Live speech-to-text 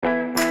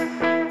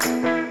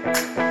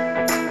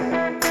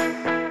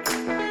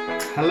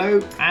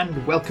Hello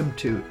and welcome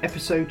to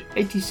episode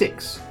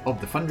 86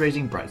 of the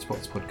Fundraising Bright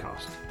Spots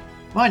podcast.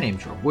 My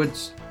name's Rob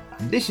Woods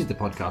and this is the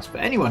podcast for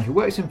anyone who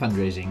works in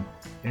fundraising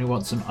and who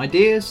wants some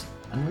ideas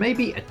and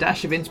maybe a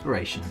dash of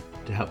inspiration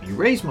to help you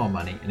raise more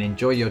money and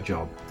enjoy your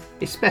job,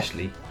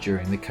 especially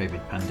during the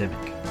COVID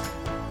pandemic.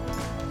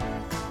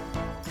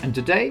 And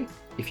today,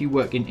 if you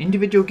work in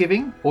individual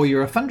giving or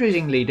you're a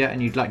fundraising leader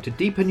and you'd like to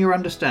deepen your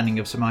understanding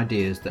of some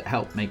ideas that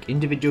help make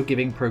individual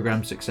giving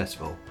programs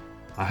successful,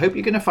 I hope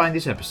you're going to find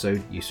this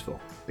episode useful,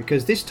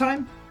 because this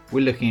time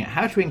we're looking at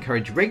how to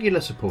encourage regular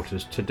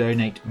supporters to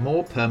donate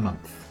more per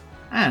month,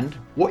 and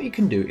what you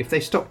can do if they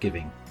stop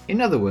giving.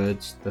 In other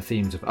words, the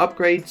themes of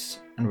upgrades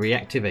and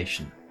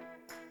reactivation.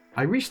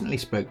 I recently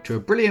spoke to a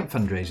brilliant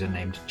fundraiser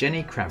named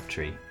Jenny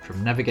Crabtree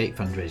from Navigate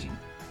Fundraising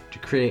to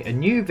create a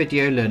new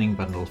video learning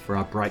bundle for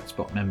our Bright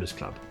Spot Members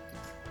Club,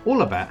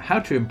 all about how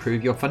to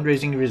improve your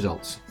fundraising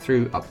results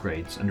through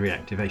upgrades and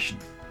reactivation.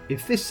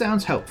 If this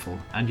sounds helpful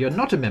and you're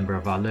not a member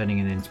of our Learning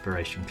and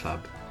Inspiration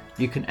Club,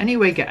 you can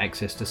anyway get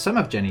access to some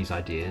of Jenny's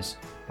ideas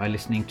by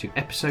listening to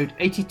episode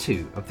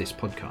 82 of this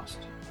podcast.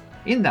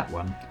 In that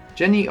one,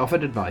 Jenny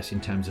offered advice in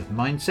terms of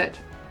mindset,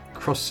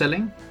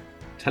 cross-selling,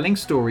 telling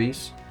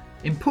stories,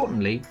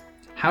 importantly,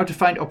 how to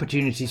find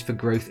opportunities for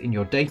growth in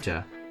your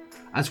data,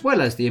 as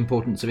well as the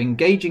importance of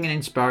engaging and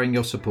inspiring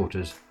your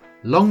supporters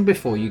long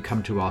before you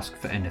come to ask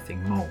for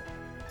anything more.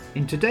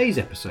 In today's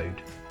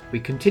episode, we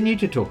continue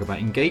to talk about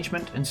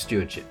engagement and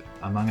stewardship,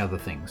 among other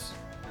things.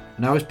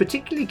 And I was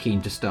particularly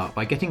keen to start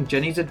by getting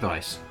Jenny's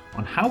advice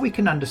on how we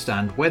can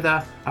understand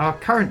whether our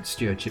current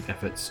stewardship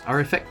efforts are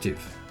effective.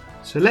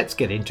 So let's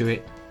get into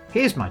it.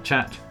 Here's my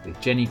chat with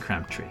Jenny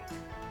Crabtree.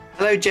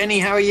 Hello Jenny,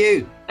 how are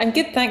you? I'm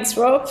good, thanks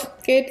Rob.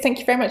 Good, thank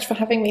you very much for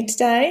having me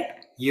today.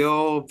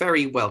 You're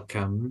very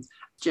welcome.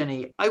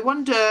 Jenny, I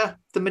wonder,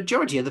 the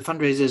majority of the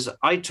fundraisers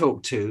I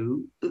talk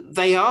to,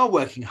 they are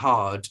working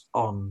hard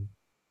on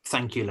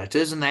thank you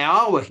letters and they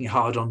are working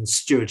hard on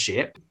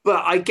stewardship.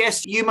 But I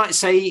guess you might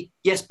say,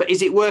 yes, but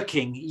is it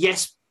working?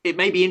 Yes, it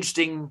may be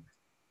interesting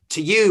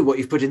to you what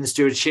you've put in the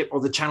stewardship or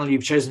the channel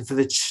you've chosen for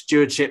the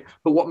stewardship.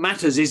 But what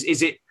matters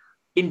is it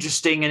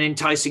interesting and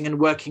enticing and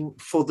working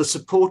for the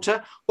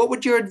supporter? What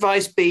would your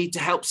advice be to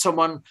help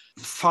someone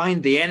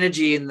find the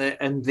energy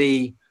and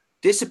the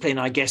discipline,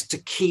 I guess, to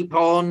keep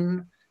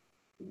on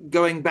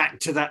going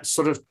back to that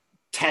sort of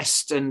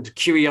test and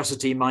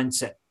curiosity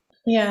mindset?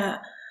 Yeah.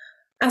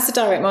 As a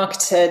direct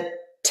marketer,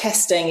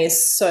 testing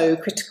is so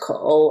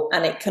critical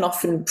and it can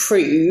often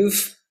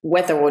prove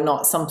whether or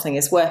not something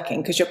is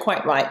working, because you're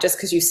quite right. Just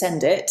because you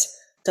send it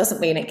doesn't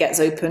mean it gets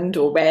opened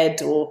or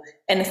read or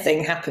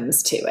anything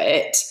happens to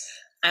it.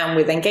 And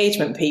with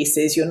engagement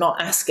pieces, you're not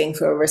asking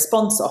for a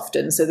response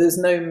often. So there's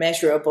no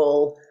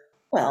measurable,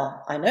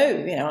 well, I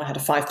know, I had a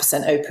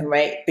 5% open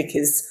rate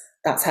because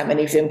that's how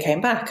many of them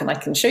came back and I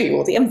can show you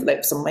all the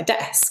envelopes on my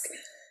desk.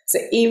 So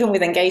even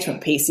with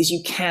engagement pieces,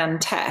 you can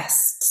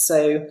test.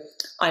 So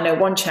I know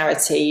one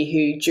charity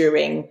who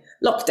during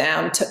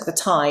lockdown took the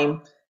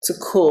time to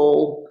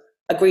call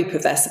a group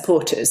of their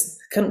supporters.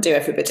 Couldn't do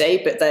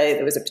everybody, but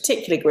there was a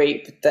particular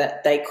group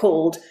that they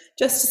called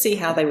just to see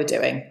how they were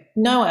doing.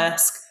 No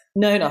ask,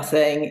 no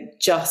nothing,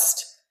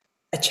 just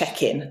a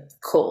check-in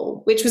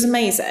call, which was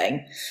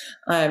amazing.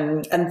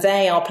 And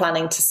they are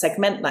planning to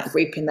segment that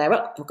group in their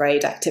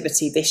upgrade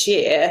activity this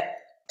year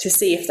to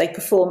see if they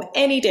perform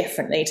any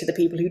differently to the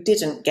people who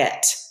didn't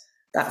get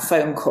that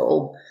phone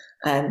call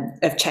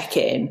of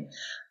check-in.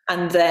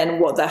 And then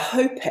what they're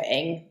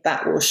hoping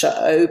that will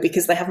show,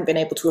 because they haven't been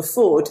able to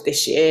afford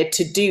this year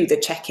to do the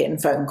check-in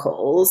phone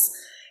calls,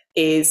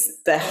 is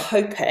they're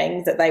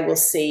hoping that they will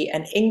see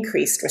an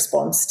increased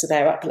response to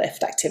their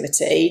uplift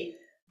activity,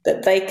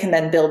 that they can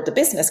then build the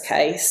business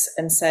case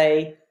and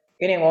say,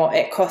 you know what,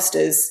 it cost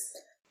us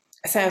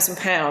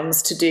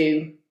 £1,000 to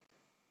do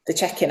the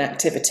check-in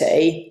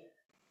activity,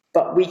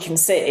 but we can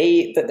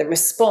see that the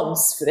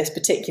response for this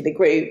particular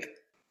group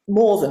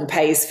more than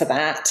pays for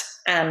that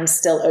and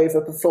still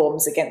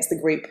overperforms against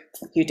the group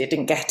who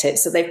didn't get it.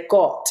 So they've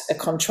got a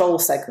control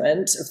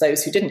segment of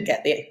those who didn't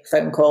get the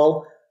phone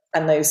call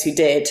and those who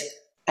did,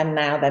 and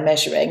now they're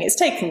measuring. It's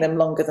taking them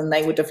longer than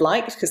they would have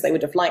liked, because they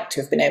would have liked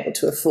to have been able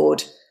to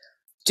afford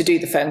to do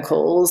the phone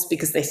calls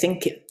because they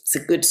think it's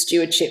a good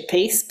stewardship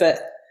piece, but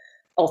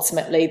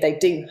ultimately they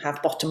do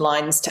have bottom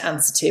lines to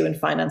answer to and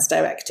finance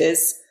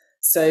directors.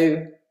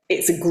 So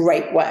it's a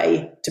great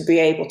way to be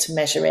able to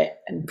measure it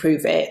and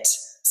prove it,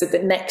 so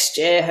that next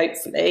year,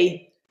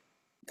 hopefully,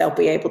 they'll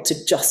be able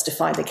to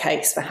justify the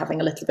case for having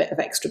a little bit of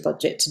extra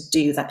budget to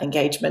do that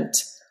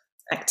engagement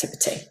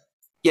activity.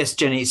 Yes,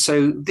 Jenny.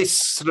 So this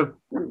sort of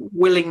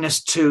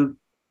willingness to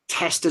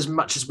test as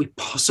much as we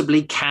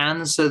possibly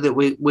can so that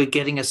we're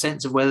getting a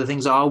sense of whether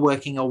things are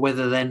working or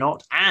whether they're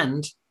not,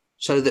 and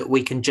so that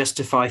we can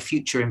justify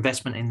future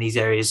investment in these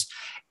areas.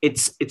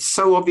 It's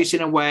so obvious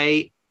in a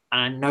way,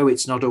 and I know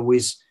it's not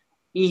always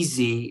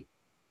easy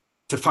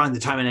to find the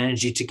time and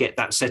energy to get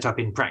that set up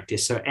in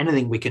practice. So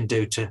anything we can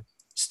do to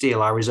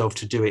steel our resolve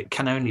to do it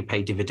can only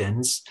pay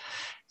dividends.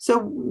 So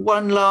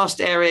one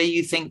last area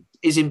you think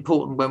is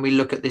important when we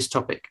look at this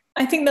topic?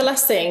 I think the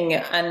last thing,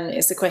 and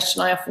it's a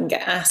question I often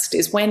get asked,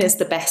 is when is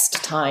the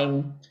best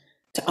time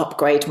to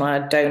upgrade my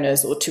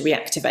donors or to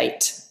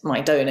reactivate my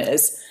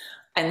donors?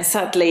 And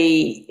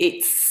sadly,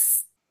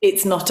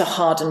 it's not a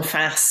hard and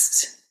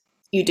fast,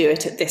 you do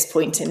it at this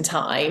point in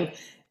time.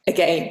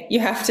 Again, you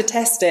have to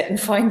test it and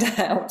find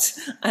out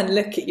and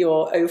look at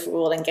your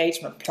overall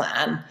engagement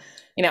plan.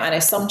 I know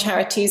some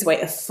charities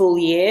wait a full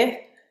year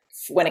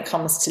when it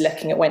comes to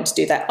looking at when to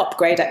do their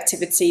upgrade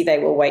activity. They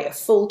will wait a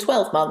full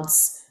 12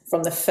 months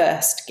from the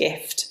first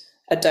gift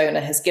a donor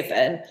has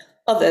given.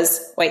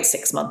 Others wait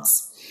 6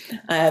 months.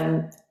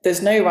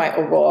 There's no right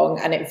or wrong,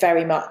 and it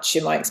very much,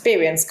 in my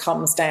experience,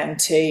 comes down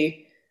to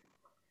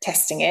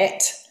testing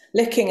it,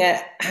 looking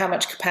at how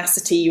much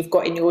capacity you've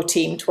got in your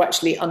team to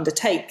actually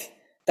undertake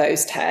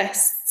those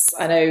tests.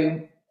 I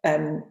know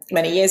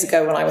many years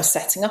ago when I was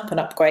setting up an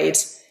upgrade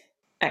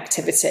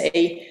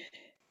activity,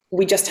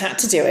 we just had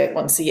to do it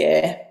once a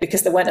year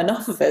because there weren't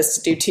enough of us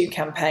to do 2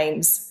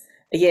 campaigns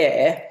a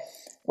year.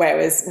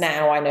 Whereas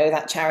now I know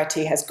that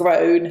charity has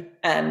grown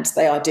and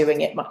they are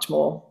doing it much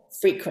more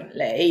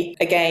frequently.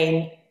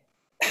 Again,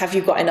 have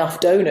you got enough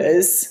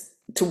donors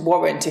to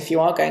warrant, if you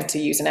are going to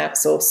use an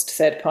outsourced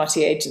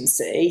third-party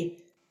agency,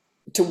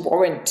 to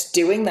warrant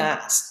doing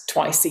that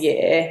twice a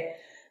year?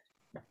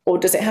 Or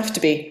does it have to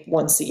be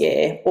once a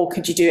year? Or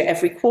could you do it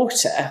every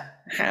quarter?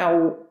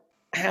 How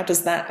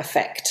does that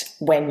affect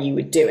when you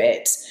would do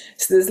it?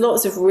 So there's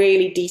lots of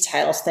really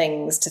detailed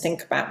things to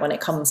think about when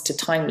it comes to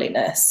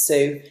timeliness.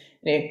 So,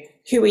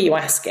 who are you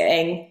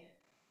asking?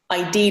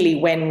 Ideally,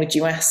 when would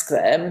you ask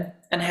them?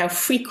 And how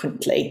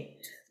frequently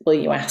will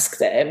you ask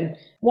them?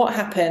 What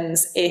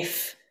happens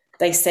if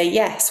they say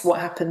yes? What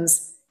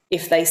happens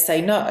if they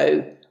say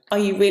no? Are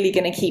you really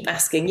going to keep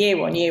asking year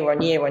on year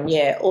on year on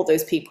year all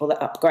those people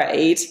that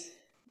upgrade?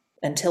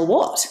 Until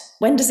what?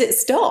 When does it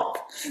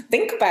stop?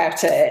 Think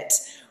about it.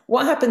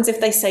 What happens if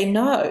they say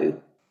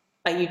no?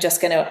 Are you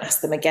just going to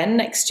ask them again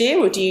next year,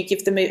 or do you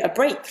give them a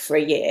break for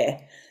a year?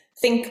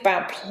 Think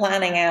about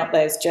planning out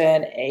those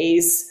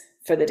journeys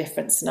for the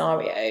different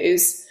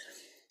scenarios,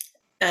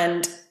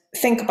 and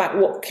think about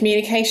what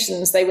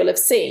communications they will have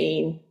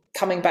seen,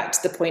 coming back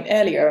to the point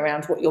earlier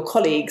around what your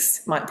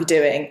colleagues might be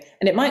doing.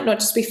 And it might not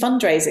just be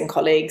fundraising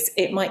colleagues,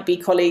 it might be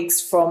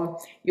colleagues from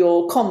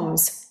your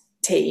comms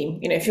team.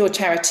 If your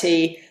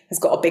charity has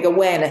got a big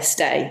awareness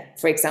day,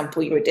 for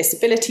example, you're a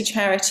disability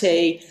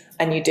charity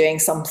and you're doing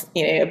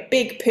a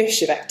big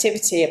push of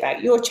activity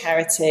about your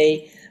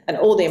charity and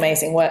all the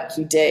amazing work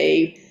you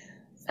do.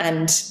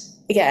 And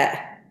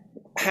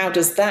how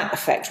does that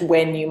affect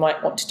when you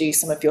might want to do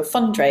some of your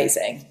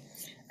fundraising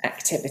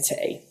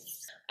activity?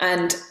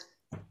 And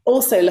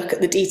also look at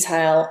the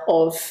detail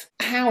of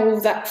how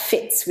that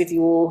fits with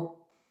your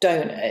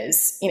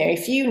donors.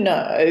 If you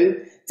know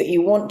that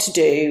you want to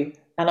do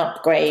an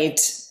upgrade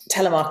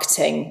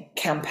telemarketing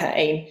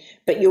campaign,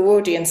 but your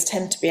audience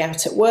tend to be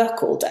out at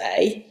work all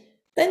day,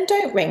 then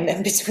don't ring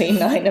them between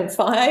 9 and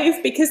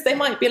 5, because they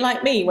might be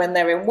like me when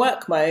they're in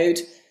work mode.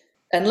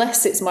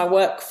 Unless it's my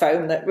work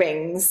phone that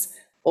rings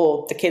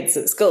or the kids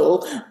at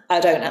school,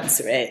 I don't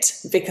answer it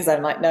because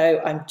I'm like,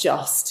 no, I'm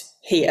just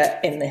here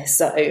in this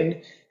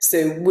zone.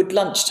 So would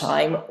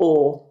lunchtime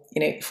or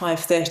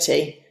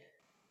 5:30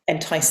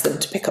 entice them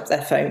to pick up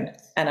their phone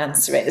and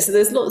answer it? So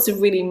there's lots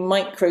of really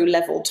micro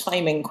level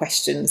timing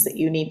questions that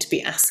you need to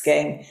be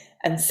asking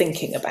and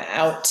thinking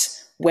about.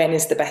 When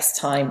is the best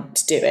time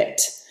to do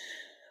it?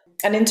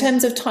 And in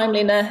terms of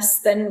timeliness,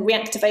 then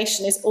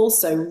reactivation is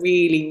also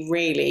really,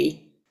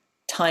 really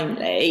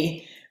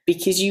timely,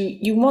 because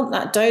you want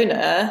that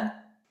donor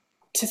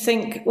to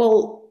think,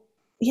 well,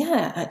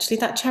 yeah, actually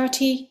that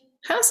charity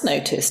has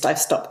noticed I've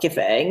stopped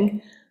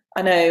giving.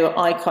 I know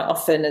I quite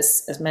often,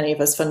 as many of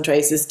us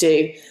fundraisers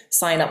do,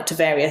 sign up to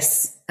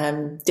various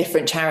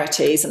different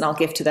charities, and I'll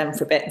give to them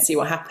for a bit and see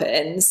what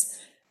happens.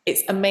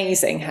 It's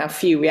amazing how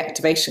few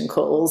reactivation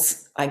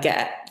calls I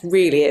get,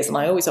 really is, and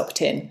I always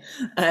opt in.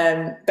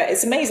 But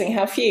it's amazing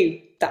how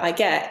few that I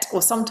get,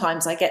 or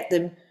sometimes I get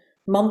them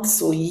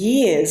months or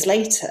years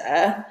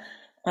later.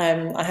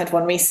 I had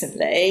one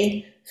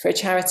recently for a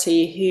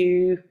charity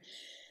who,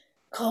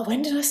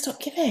 when did I stop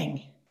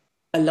giving?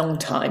 A long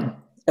time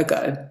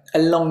ago,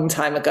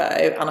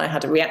 and I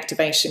had a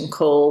reactivation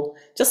call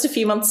just a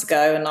few months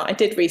ago, and I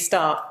did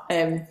restart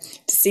to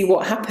see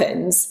what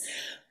happens.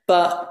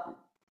 But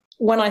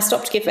when I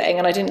stopped giving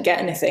and I didn't get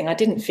anything, I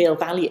didn't feel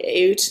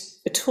valued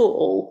at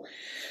all.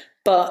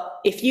 But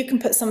if you can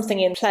put something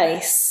in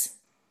place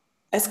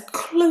as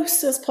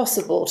close as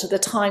possible to the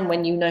time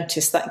when you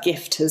notice that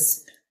gift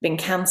has been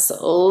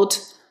cancelled,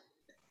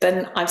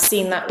 then I've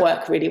seen that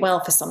work really well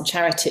for some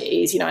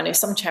charities. I know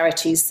some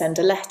charities send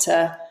a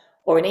letter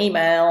or an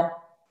email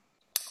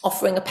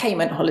offering a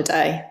payment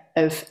holiday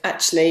of,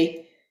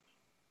 actually,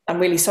 I'm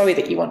really sorry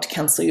that you want to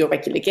cancel your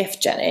regular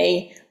gift,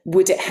 Jenny.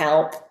 Would it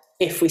help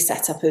if we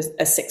set up a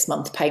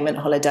 6-month payment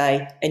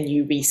holiday and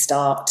you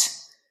restart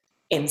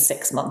in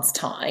 6 months'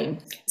 time?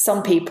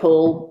 Some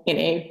people,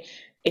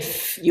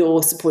 if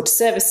your support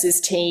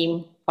services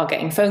team are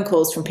getting phone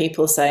calls from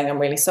people saying, I'm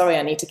really sorry,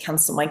 I need to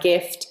cancel my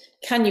gift,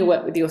 can you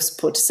work with your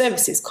support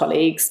services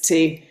colleagues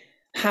to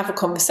have a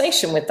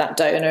conversation with that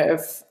donor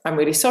of, I'm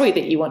really sorry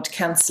that you want to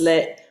cancel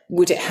it.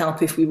 Would it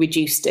help if we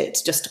reduced it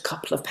to just a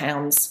couple of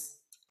pounds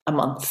a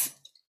month?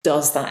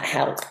 Does that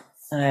help?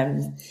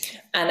 And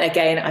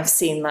again, I've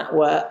seen that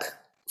work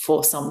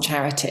for some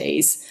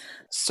charities.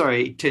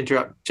 Sorry to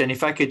interrupt, Jen,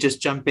 if I could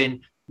just jump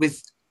in.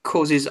 With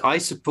causes I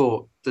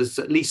support, there's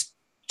at least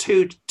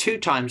two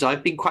times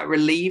I've been quite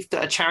relieved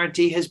that a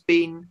charity has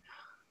been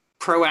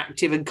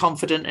proactive and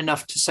confident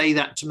enough to say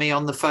that to me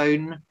on the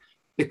phone,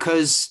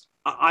 because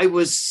I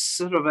was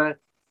sort of I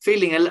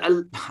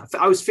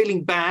was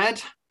feeling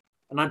bad,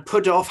 and I'd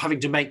put off having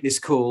to make this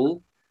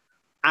call,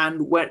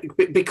 and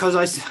because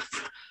I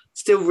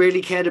still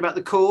really cared about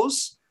the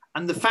cause,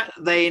 and the fact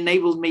that they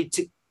enabled me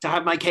to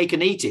have my cake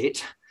and eat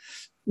it.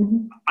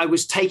 Mm-hmm. I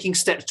was taking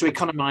steps to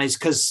economize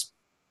because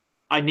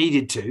I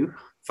needed to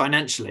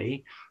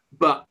financially,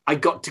 but I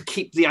got to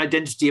keep the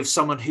identity of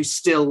someone who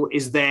still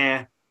is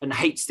there and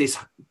hates this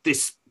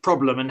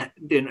problem and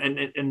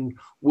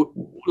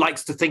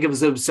likes to think of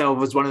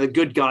themselves as one of the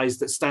good guys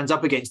that stands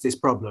up against this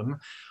problem.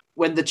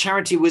 When the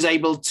charity was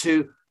able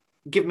to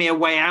give me a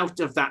way out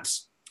of that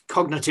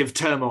cognitive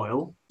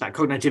turmoil, that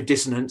cognitive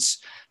dissonance,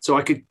 so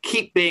I could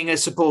keep being a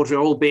supporter,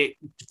 albeit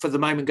for the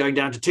moment going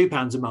down to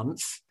 £2 a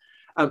month,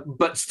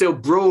 but still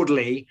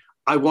broadly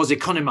I was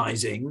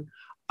economizing.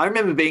 I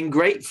remember being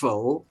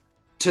grateful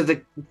to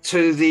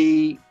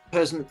the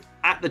person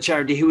at the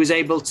charity who was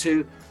able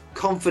to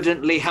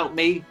confidently help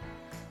me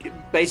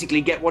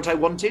basically get what I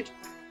wanted.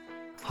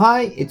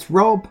 Hi, it's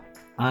Rob,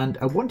 and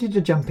I wanted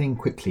to jump in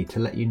quickly to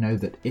let you know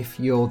that if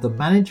you're the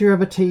manager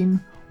of a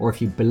team or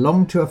if you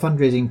belong to a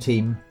fundraising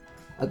team,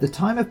 at the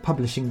time of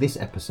publishing this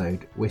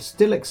episode, we're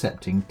still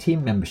accepting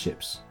team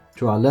memberships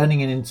to our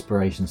learning and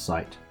inspiration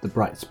site, the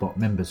Bright Spot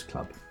Members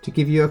Club. To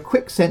give you a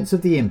quick sense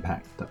of the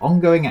impact that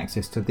ongoing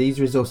access to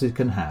these resources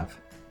can have,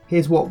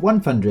 here's what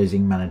one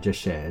fundraising manager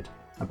shared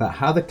about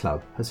how the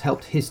club has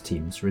helped his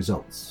team's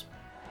results.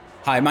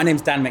 Hi, my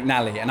name's Dan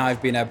McNally, and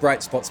I've been a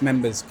Bright Spots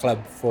Members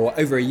Club for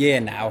over a year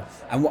now.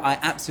 And what I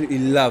absolutely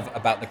love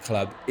about the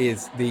club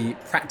is the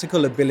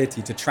practical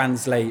ability to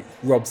translate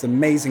Rob's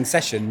amazing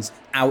sessions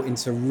out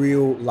into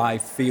real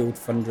life field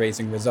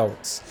fundraising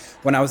results.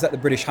 When I was at the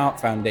British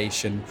Heart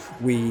Foundation,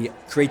 we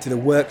created a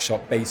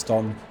workshop based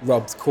on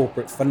Rob's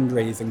corporate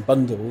fundraising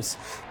bundles.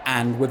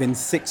 And within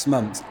 6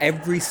 months,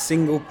 every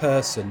single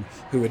person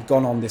who had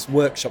gone on this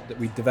workshop that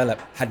we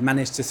developed had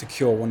managed to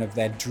secure one of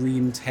their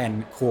Dream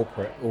 10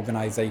 corporate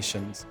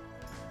organisations.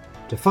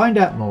 To find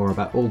out more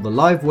about all the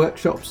live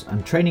workshops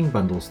and training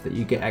bundles that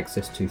you get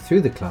access to through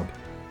the club,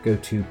 go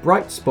to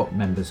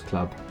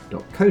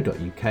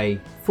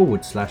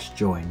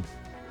brightspotmembersclub.co.uk/join.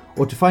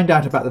 Or to find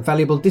out about the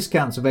valuable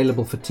discounts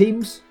available for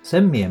teams,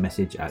 send me a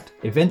message at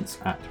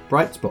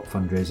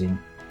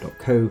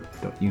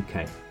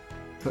events@brightspotfundraising.co.uk.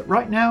 But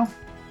right now,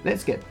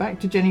 let's get back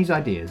to Jenny's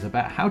ideas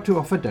about how to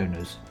offer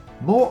donors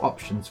more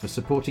options for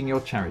supporting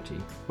your charity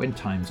when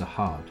times are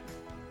hard.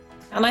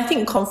 And I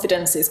think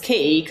confidence is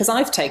key, because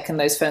I've taken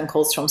those phone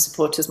calls from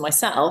supporters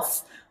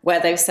myself where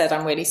they've said,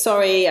 I'm really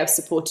sorry, I've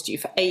supported you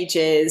for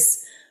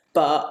ages,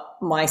 but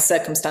my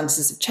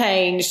circumstances have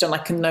changed and I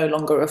can no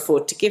longer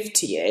afford to give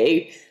to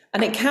you.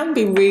 And it can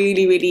be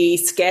really, really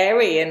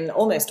scary and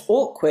almost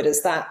awkward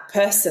as that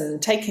person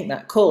taking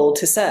that call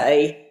to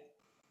say,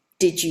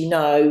 did you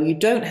know you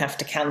don't have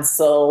to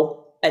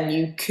cancel and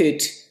you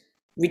could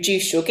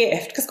reduce your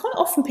gift? Because quite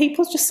often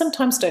people just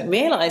sometimes don't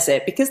realise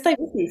it, because they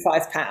give you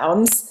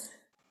 £5,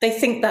 they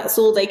think that's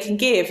all they can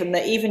give, and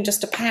that even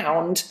just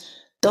 £1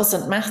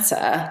 doesn't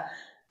matter.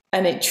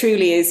 And it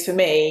truly is, for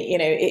me,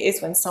 it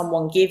is when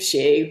someone gives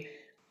you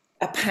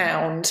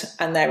 £1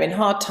 and they're in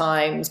hard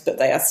times, but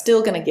they are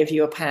still going to give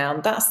you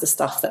 £1. That's the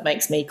stuff that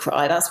makes me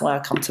cry. That's why I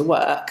come to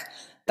work.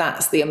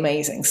 That's the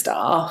amazing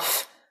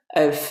stuff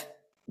of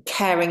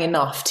caring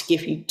enough to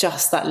give you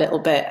just that little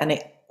bit, and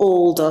it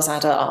all does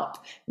add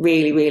up,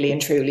 really, really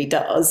and truly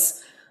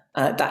does.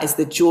 That is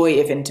the joy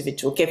of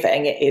individual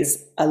giving. It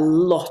is a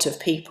lot of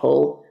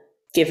people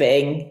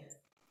giving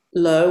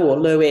low or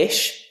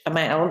lowish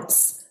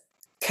amounts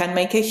can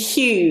make a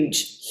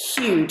huge,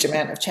 huge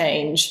amount of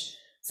change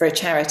for a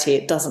charity.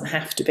 It doesn't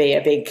have to be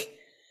a big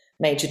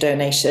major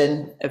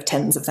donation of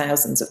tens of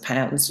thousands of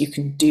pounds. You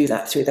can do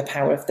that through the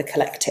power of the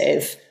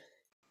collective,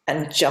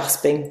 and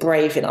just being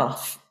brave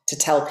enough to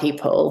tell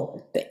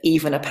people that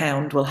even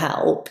 £1 will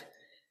help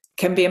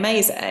can be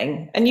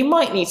amazing. And you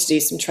might need to do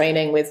some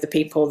training with the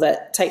people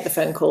that take the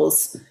phone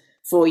calls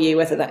for you,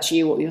 whether that's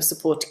you or your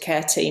supported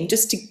care team,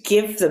 just to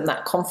give them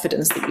that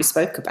confidence that you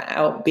spoke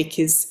about,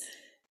 because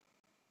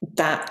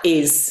it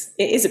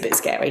is a bit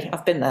scary.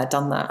 I've been there,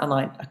 done that, and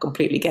I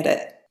completely get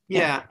it.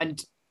 Yeah,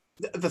 and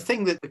the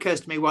thing that occurs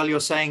to me while you're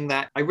saying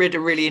that, I read a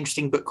really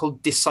interesting book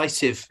called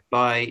Decisive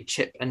by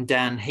Chip and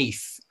Dan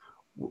Heath,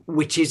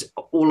 which is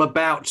all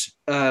about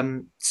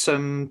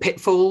some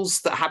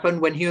pitfalls that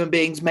happen when human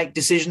beings make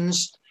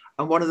decisions.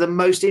 And one of the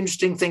most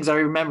interesting things I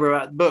remember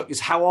about the book is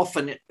how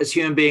often as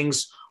human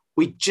beings,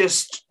 we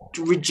just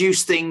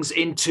reduce things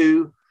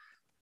into,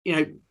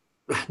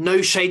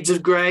 no shades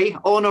of grey,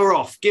 on or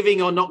off,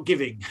 giving or not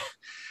giving.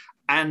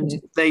 And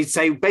they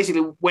say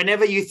basically,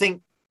 whenever you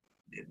think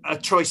a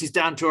choice is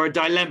down to or a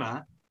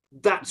dilemma,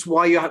 that's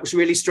why you're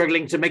really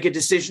struggling to make a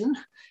decision.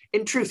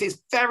 In truth,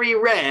 it's very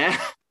rare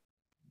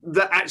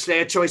that actually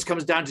a choice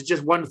comes down to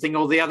just one thing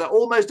or the other.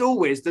 Almost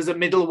always there's a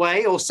middle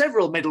way or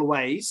several middle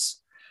ways.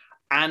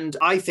 And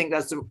I think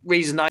that's the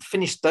reason I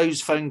finished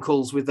those phone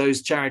calls with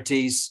those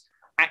charities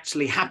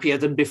actually happier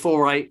than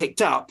before I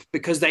picked up,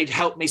 because they'd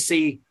helped me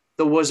see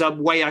there was a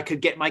way I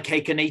could get my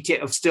cake and eat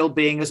it of still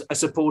being a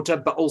supporter,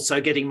 but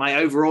also getting my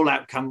overall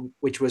outcome,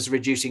 which was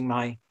reducing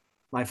my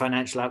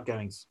financial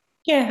outgoings.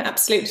 Yeah,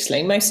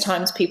 absolutely. Most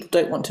times people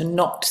don't want to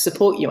not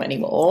support you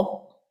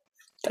anymore.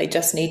 They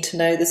just need to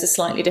know there's a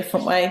slightly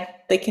different way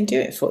they can do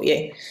it for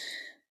you.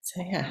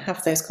 So yeah,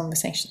 have those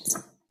conversations.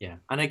 Yeah,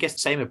 and I guess the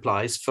same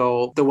applies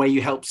for the way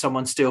you help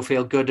someone still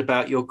feel good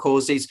about your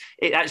causes.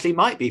 It actually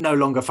might be no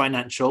longer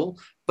financial,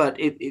 but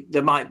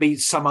there might be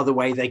some other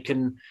way they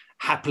can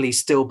happily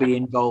still be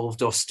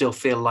involved or still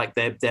feel like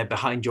they're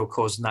behind your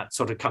cause. And that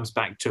sort of comes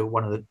back to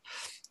one of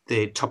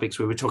the topics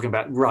we were talking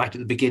about right at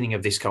the beginning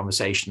of this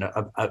conversation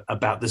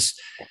about this.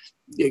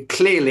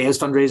 Clearly, as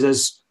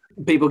fundraisers,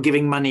 people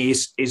giving money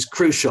is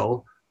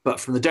crucial, but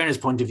from the donor's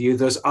point of view,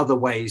 there's other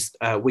ways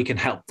we can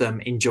help them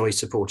enjoy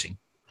supporting.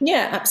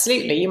 Yeah,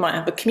 absolutely. You might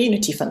have a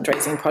community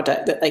fundraising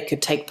product that they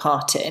could take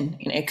part in.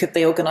 Could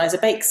they organise a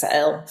bake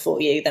sale for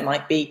you? There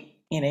might be,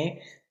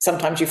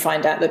 sometimes you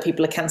find out that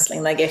people are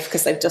cancelling their gift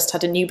because they've just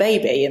had a new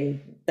baby and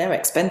they're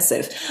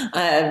expensive.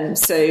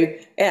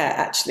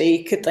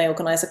 Actually, could they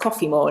organise a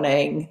coffee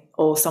morning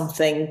or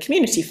something?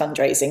 Community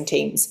fundraising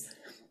teams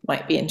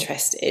might be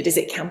interested. Is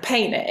it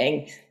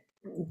campaigning?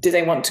 Do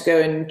they want to go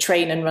and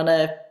train and run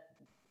a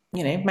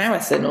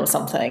marathon or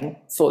something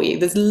for you?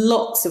 There's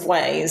lots of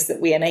ways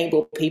that we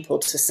enable people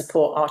to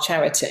support our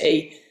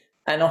charity.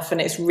 And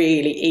often it's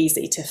really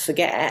easy to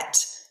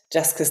forget,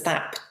 just because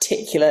that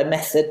particular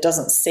method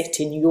doesn't sit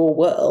in your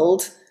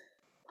world,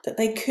 that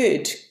they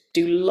could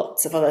do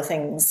lots of other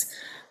things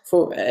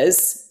for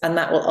us. And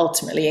that will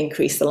ultimately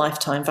increase the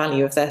lifetime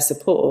value of their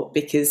support,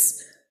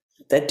 because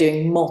they're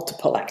doing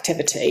multiple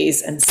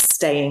activities and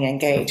staying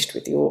engaged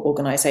with your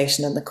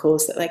organisation and the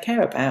cause that they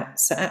care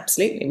about. So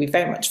absolutely, we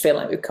very much feel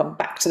like we've come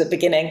back to the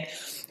beginning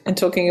and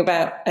talking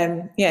about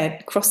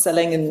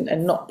cross-selling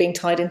and not being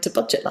tied into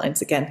budget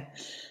lines again.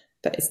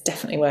 But it's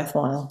definitely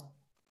worthwhile.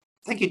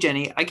 Thank you,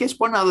 Jenny. I guess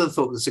one other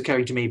thought that's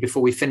occurring to me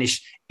before we finish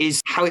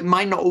is how it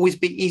might not always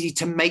be easy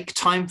to make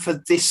time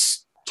for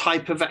this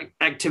type of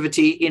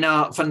activity in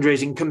our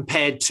fundraising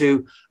compared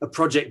to a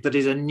project that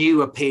is a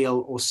new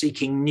appeal or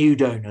seeking new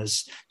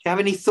donors. Do you have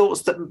any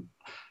thoughts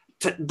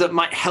that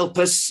might help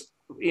us,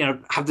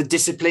 have the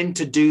discipline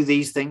to do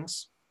these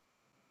things?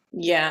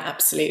 Yeah,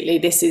 absolutely.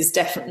 This is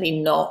definitely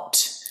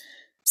not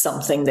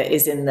something that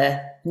is in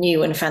the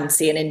new and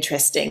fancy and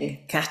interesting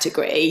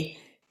category.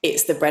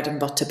 It's the bread and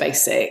butter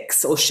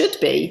basics, or should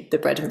be the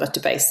bread and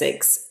butter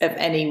basics of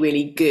any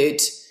really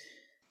good,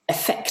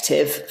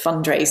 effective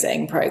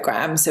fundraising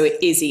program. So it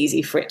is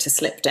easy for it to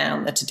slip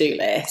down the to-do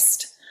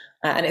list.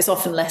 And it's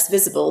often less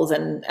visible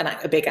than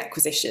a big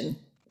acquisition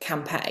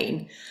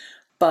campaign.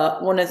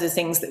 But one of the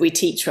things that we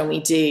teach when we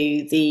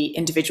do the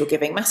individual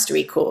giving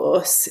mastery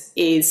course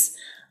is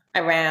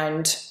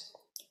around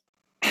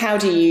how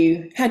do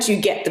you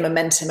get the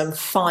momentum and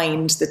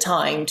find the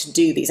time to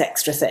do these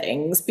extra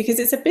things? Because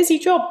it's a busy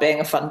job being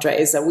a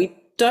fundraiser. We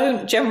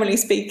don't, generally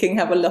speaking,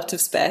 have a lot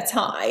of spare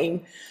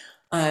time.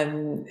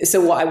 So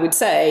what I would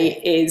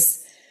say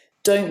is,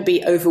 don't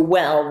be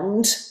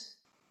overwhelmed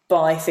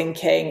by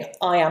thinking,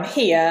 I am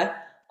here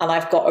and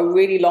I've got a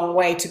really long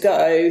way to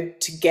go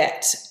to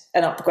get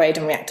an upgrade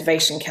and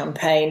reactivation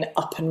campaign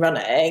up and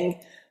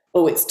running.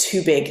 Oh, it's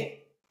too big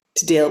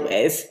to deal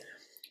with.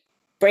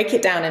 Break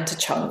it down into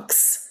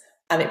chunks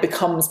and it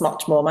becomes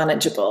much more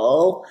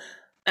manageable.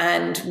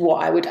 And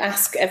what I would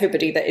ask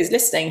everybody that is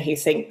listening who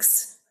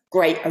thinks,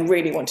 great, I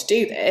really want to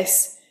do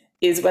this,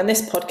 is when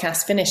this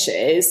podcast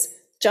finishes,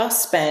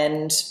 just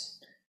spend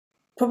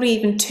probably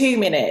even 2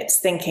 minutes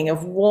thinking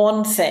of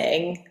one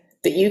thing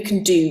that you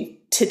can do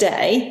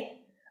today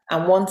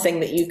and one thing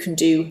that you can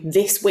do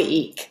this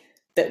week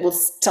that will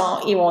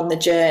start you on the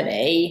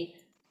journey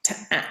to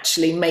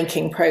actually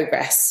making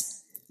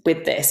progress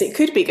with this. It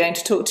could be going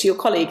to talk to your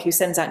colleague who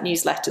sends out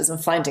newsletters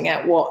and finding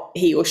out what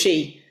he or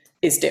she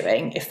is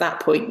doing, if that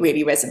point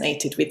really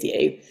resonated with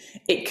you.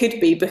 It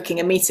could be booking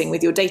a meeting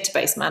with your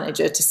database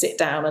manager to sit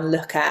down and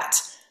look at,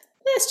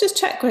 let's just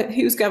check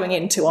who's going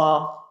into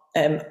our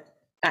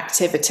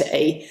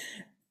activity.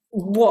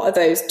 What are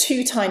those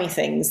 2 tiny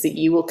things that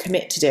you will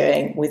commit to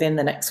doing within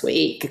the next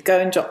week? Go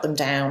and jot them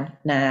down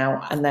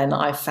now. And then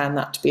I've found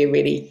that to be a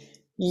really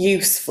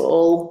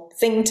useful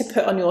thing to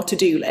put on your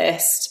to-do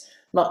list,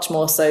 much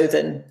more so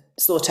than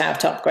sort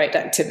out upgrade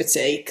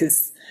activity,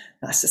 because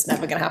that's just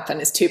never going to happen.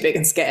 It's too big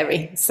and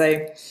scary.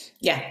 So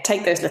yeah,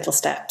 take those little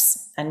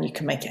steps and you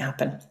can make it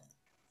happen.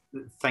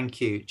 Thank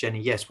you,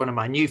 Jenny. Yes, one of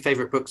my new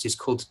favourite books is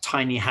called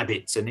Tiny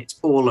Habits, and it's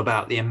all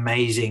about the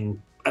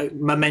amazing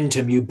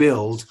momentum you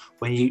build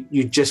when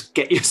you just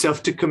get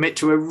yourself to commit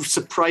to a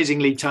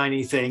surprisingly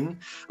tiny thing,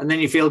 and then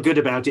you feel good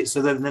about it,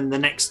 so then the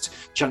next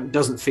chunk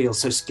doesn't feel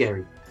so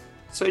scary.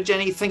 So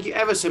Jenny, thank you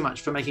ever so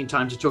much for making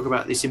time to talk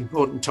about this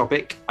important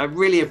topic. I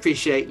really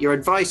appreciate your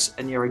advice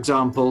and your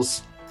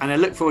examples, and I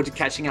look forward to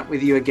catching up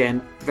with you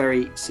again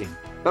very soon.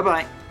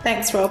 Bye-bye.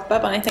 Thanks, Rob.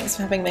 Bye-bye. Thanks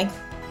for having me.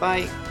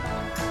 Bye.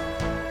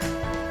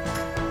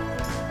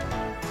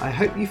 I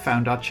hope you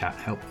found our chat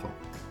helpful.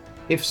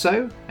 If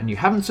so, and you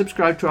haven't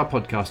subscribed to our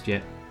podcast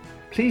yet,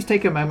 please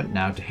take a moment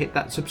now to hit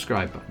that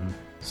subscribe button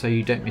so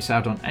you don't miss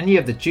out on any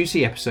of the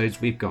juicy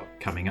episodes we've got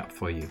coming up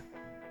for you.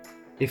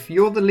 If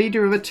you're the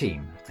leader of a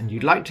team and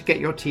you'd like to get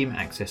your team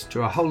access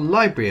to a whole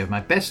library of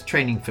my best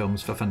training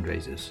films for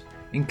fundraisers,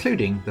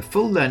 including the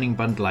full learning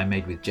bundle I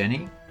made with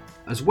Jenny,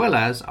 as well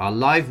as our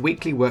live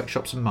weekly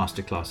workshops and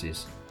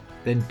masterclasses,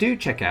 then do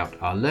check out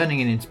our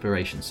Learning and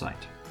Inspiration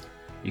site.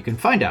 You can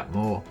find out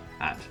more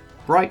at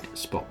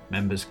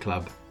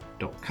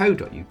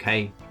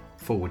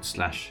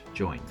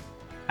brightspotmembersclub.co.uk/join.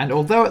 And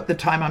although at the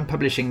time I'm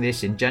publishing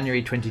this in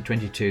January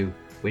 2022,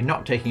 we're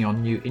not taking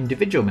on new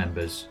individual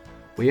members,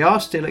 we are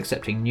still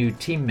accepting new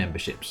team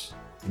memberships,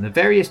 and the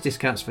various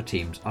discounts for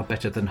teams are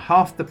better than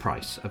half the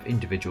price of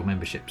individual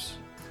memberships.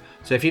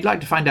 So if you'd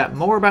like to find out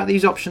more about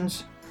these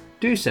options,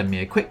 do send me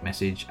a quick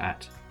message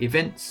at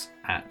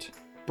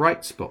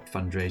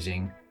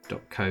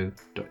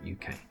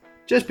events@brightspotfundraising.co.uk.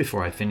 Just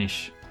before I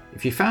finish,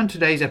 if you found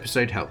today's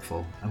episode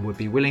helpful and would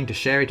be willing to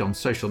share it on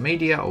social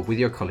media or with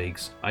your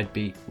colleagues, I'd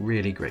be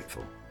really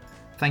grateful.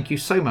 Thank you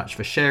so much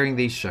for sharing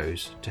these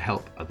shows to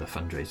help other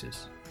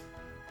fundraisers.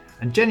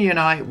 And Jenny and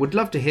I would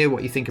love to hear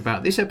what you think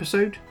about this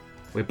episode.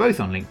 We're both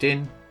on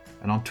LinkedIn,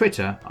 and on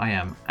Twitter I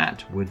am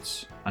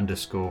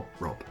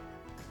 @woods_Rob.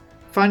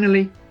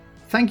 Finally,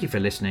 thank you for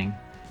listening,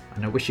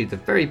 and I wish you the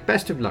very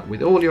best of luck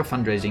with all your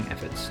fundraising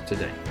efforts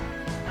today.